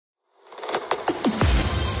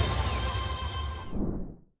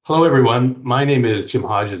Hello, everyone. My name is Jim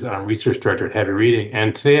Hodges, and I'm Research Director at Heavy Reading.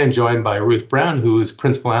 And today I'm joined by Ruth Brown, who is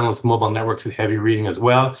Principal Analyst Mobile Networks at Heavy Reading as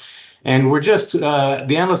well. And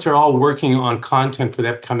the analysts are all working on content for the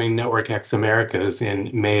upcoming Network X Americas in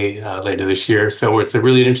May later this year. So it's a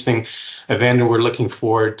really interesting event, and we're looking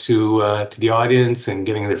forward to the audience and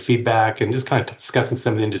getting their feedback and just kind of discussing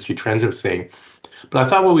some of the industry trends we're seeing. But I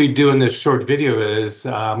thought what we'd do in this short video is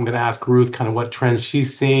I'm going to ask Ruth kind of what trends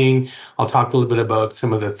she's seeing. I'll talk a little bit about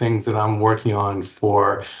some of the things that I'm working on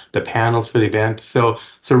for the panels for the event. So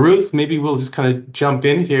Ruth, maybe we'll just kind of jump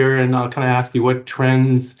in here, and I'll kind of ask you what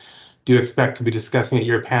trends do you expect to be discussing at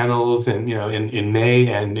your panels and in May,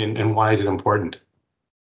 and why is it important?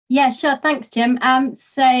 Yeah, sure. Thanks, Jim.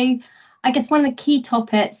 So I guess one of the key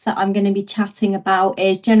topics that I'm going to be chatting about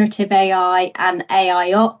is generative AI and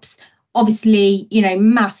AI ops. Obviously,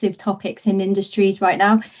 massive topics in industries right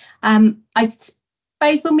now. I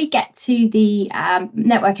suppose when we get to the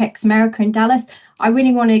Network X America in Dallas, I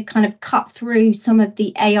really want to kind of cut through some of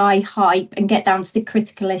the AI hype and get down to the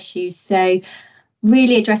critical issues. So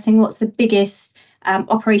really addressing what's the biggest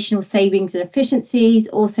operational savings and efficiencies,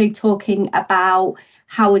 also talking about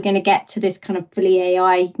how we're going to get to this kind of fully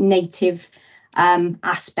AI native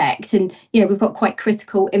aspect. And we've got quite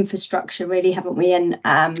critical infrastructure, really, haven't we, in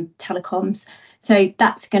telecoms? So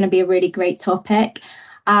that's going to be a really great topic.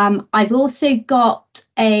 I've also got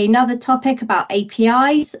another topic about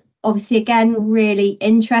APIs. Obviously, again, really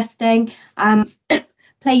interesting.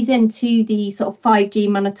 Plays into the sort of 5G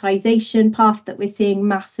monetization path that we're seeing,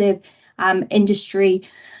 massive industry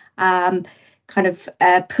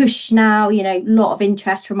push now. A lot of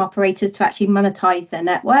interest from operators to actually monetize their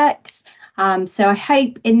networks. So I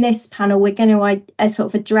hope in this panel we're going to sort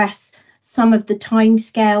of address some of the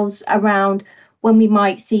timescales around when we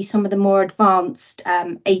might see some of the more advanced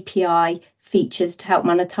API features to help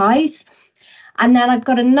monetize. And then I've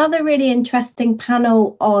got another really interesting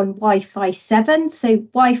panel on Wi-Fi 7. So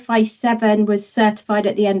Wi-Fi 7 was certified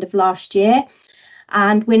at the end of last year,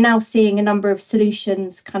 and we're now seeing a number of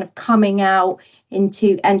solutions kind of coming out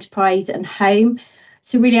into enterprise and home.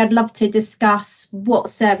 So really, I'd love to discuss what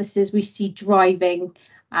services we see driving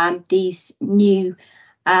these new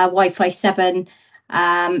Wi-Fi 7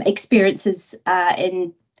 experiences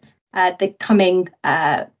in the coming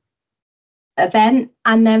event.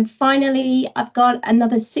 And then finally, I've got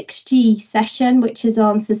another 6G session, which is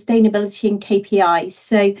on sustainability and KPIs.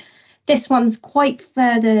 So this one's quite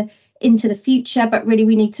further into the future, but really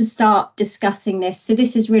we need to start discussing this. So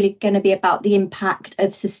this is really going to be about the impact of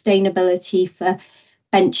sustainability for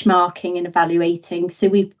benchmarking and evaluating. So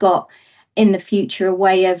we've got in the future a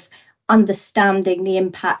way of understanding the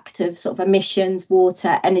impact of sort of emissions,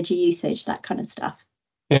 water, energy usage, that kind of stuff.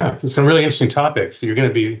 Yeah, so some really interesting topics. You're going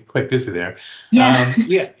to be quite busy there. Yeah.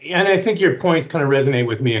 Yeah, and I think your points kind of resonate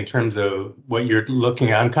with me in terms of what you're looking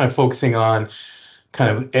at. I'm kind of focusing on kind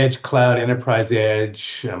of edge cloud, enterprise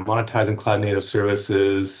edge, monetizing cloud native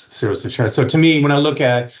services, service assurance. So to me, when I look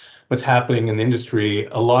at what's happening in the industry,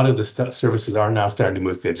 a lot of the services are now starting to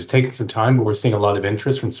move to the edge. It's taking some time, but we're seeing a lot of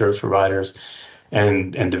interest from service providers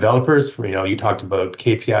and developers. You talked about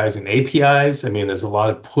KPIs and APIs. I mean, there's a lot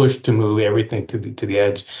of push to move everything to the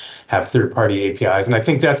edge, have third-party APIs, and I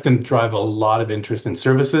think that's going to drive a lot of interest in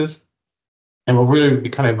services. And we'll really be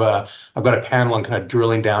kind of I've got a panel on kind of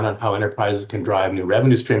drilling down on how enterprises can drive new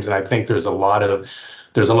revenue streams, and I think there's a lot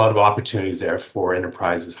of opportunities there for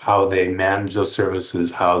enterprises, how they manage those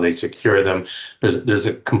services, how they secure them. There's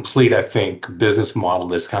a complete, I think, business model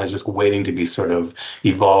that's kind of just waiting to be sort of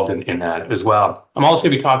evolved in that as well. I'm also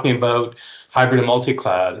going to be talking about hybrid and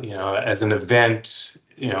multi-cloud, as an event,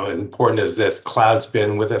 as important as this. Cloud's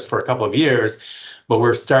been with us for a couple of years, but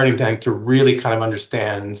we're starting to really kind of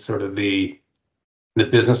understand sort of the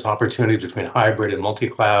business opportunities between hybrid and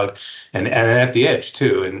multi-cloud and at the edge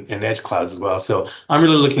too, and edge clouds as well. So I'm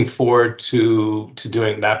really looking forward to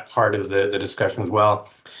doing that part of the discussion as well.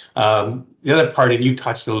 The other part, and you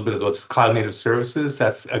touched a little bit about cloud native services.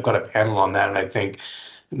 I've got a panel on that, and I think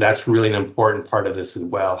that's really an important part of this as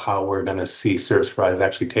well, how we're going to see service providers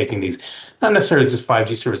actually taking these, not necessarily just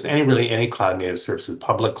 5G services, any cloud native services,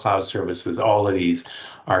 public cloud services, all of these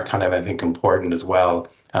are kind of, I think, important as well.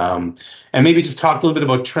 And maybe just talk a little bit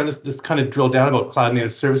about trends, just kind of drill down about cloud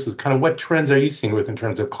native services, kind of what trends are you seeing in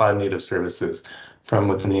terms of cloud native services from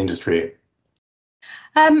within the industry?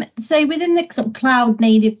 So within the sort of cloud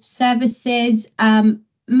native services,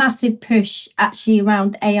 massive push actually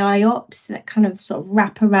around AI ops that kind of sort of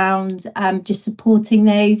wrap around just supporting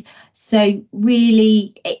those. So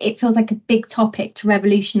really, it feels like a big topic to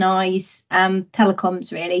revolutionize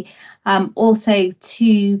telecoms, really. Also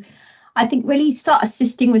to I think really start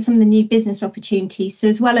assisting with some of the new business opportunities. So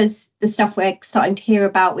as well as the stuff we're starting to hear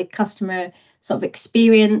about with customer sort of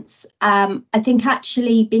experience, I think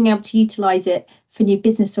actually being able to utilize it for new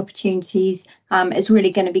business opportunities is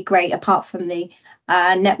really going to be great, apart from the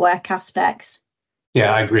network aspects.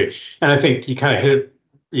 Yeah, I agree. And I think you kind of hit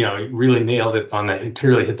it, really nailed it on the,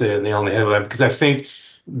 really hit the nail on the head with that, because I think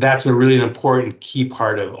that's a really important key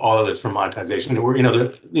part of all of this for monetization.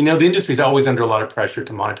 The industry is always under a lot of pressure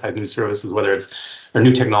to monetize new services, whether it's or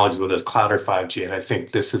new technologies, whether it's cloud or 5G. And I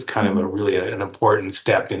think this is kind of an important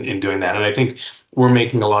step in doing that. And I think we're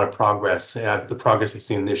making a lot of progress. The progress we've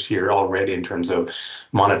seen this year already in terms of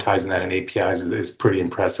monetizing that in APIs is pretty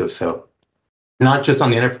impressive. So not just on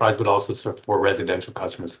the enterprise, but also for residential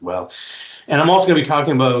customers as well. And I'm also going to be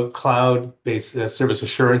talking about cloud-based service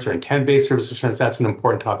assurance or intent-based service assurance. That's an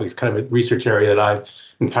important topic. It's kind of a research area that I've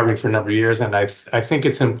been covering for a number of years. And I think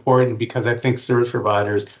it's important because I think service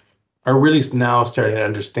providers are really now starting to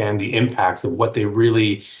understand the impacts of what their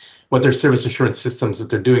service assurance systems that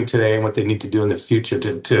they're doing today and what they need to do in the future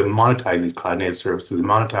to monetize these cloud native services, and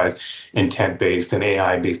monetize intent-based and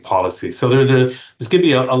AI-based policies. So there's going to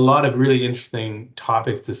be a lot of really interesting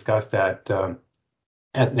topics discussed at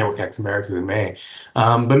NetworkX Americas in May.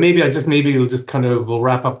 But we'll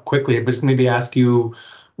wrap up quickly, but just maybe ask you,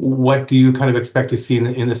 what do you kind of expect to see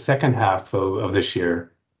in the second half of this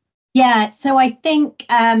year? Yeah, so I think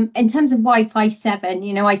in terms of Wi-Fi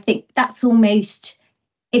 7, I think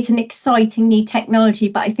it's an exciting new technology,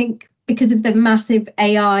 but I think because of the massive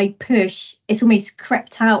AI push, it's almost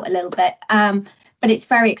crept out a little bit. But it's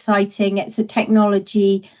very exciting. It's a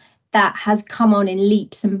technology that has come on in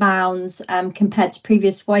leaps and bounds compared to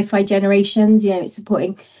previous Wi-Fi generations. It's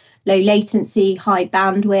supporting low latency, high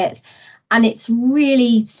bandwidth, and it's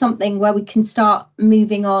really something where we can start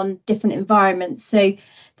moving on different environments. So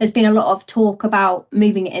there's been a lot of talk about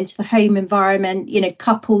moving it into the home environment,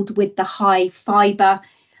 coupled with the high fiber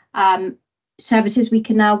services we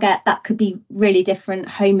can now get. That could be really different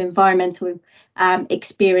home environmental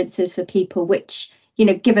experiences for people, which,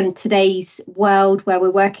 given today's world where we're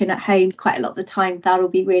working at home quite a lot of the time, that'll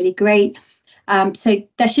be really great. So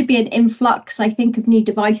there should be an influx, I think, of new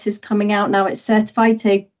devices coming out now it's certified,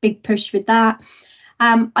 so big push with that.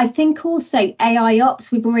 I think also AI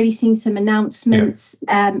ops, we've already seen some announcements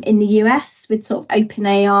in the US with sort of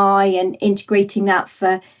OpenAI and integrating that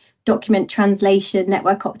for document translation,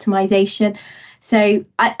 network optimization. So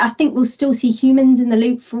I think we'll still see humans in the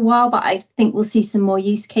loop for a while, but I think we'll see some more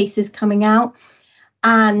use cases coming out.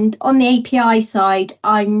 And on the API side,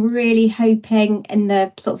 I'm really hoping in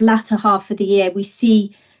the sort of latter half of the year, we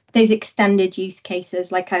see those extended use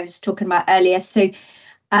cases like I was talking about earlier. So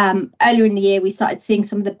earlier in the year, we started seeing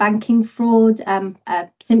some of the banking fraud,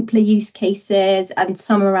 simpler use cases, and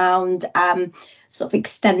some around sort of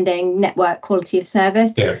extending network quality of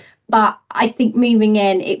service. Yeah. But I think moving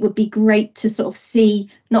in, it would be great to sort of see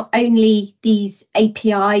not only these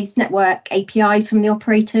APIs, network APIs from the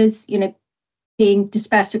operators, being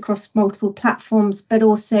dispersed across multiple platforms, but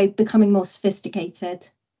also becoming more sophisticated.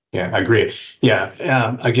 Yeah, I agree.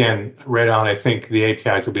 Yeah, again, right on. I think the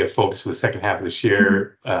APIs will be a focus for the second half of this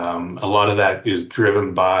year. A lot of that is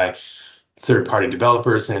driven by third-party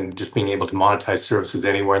developers and just being able to monetize services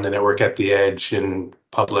anywhere in the network, at the edge, in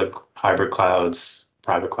public, hybrid clouds,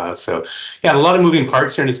 private clouds. So yeah, a lot of moving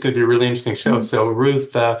parts here, and it's going to be a really interesting show. So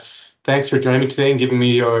Ruth, thanks for joining me today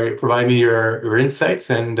and providing me your insights,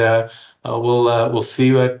 and we'll see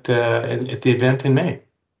you at the event in May.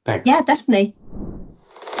 Thanks. Yeah, definitely.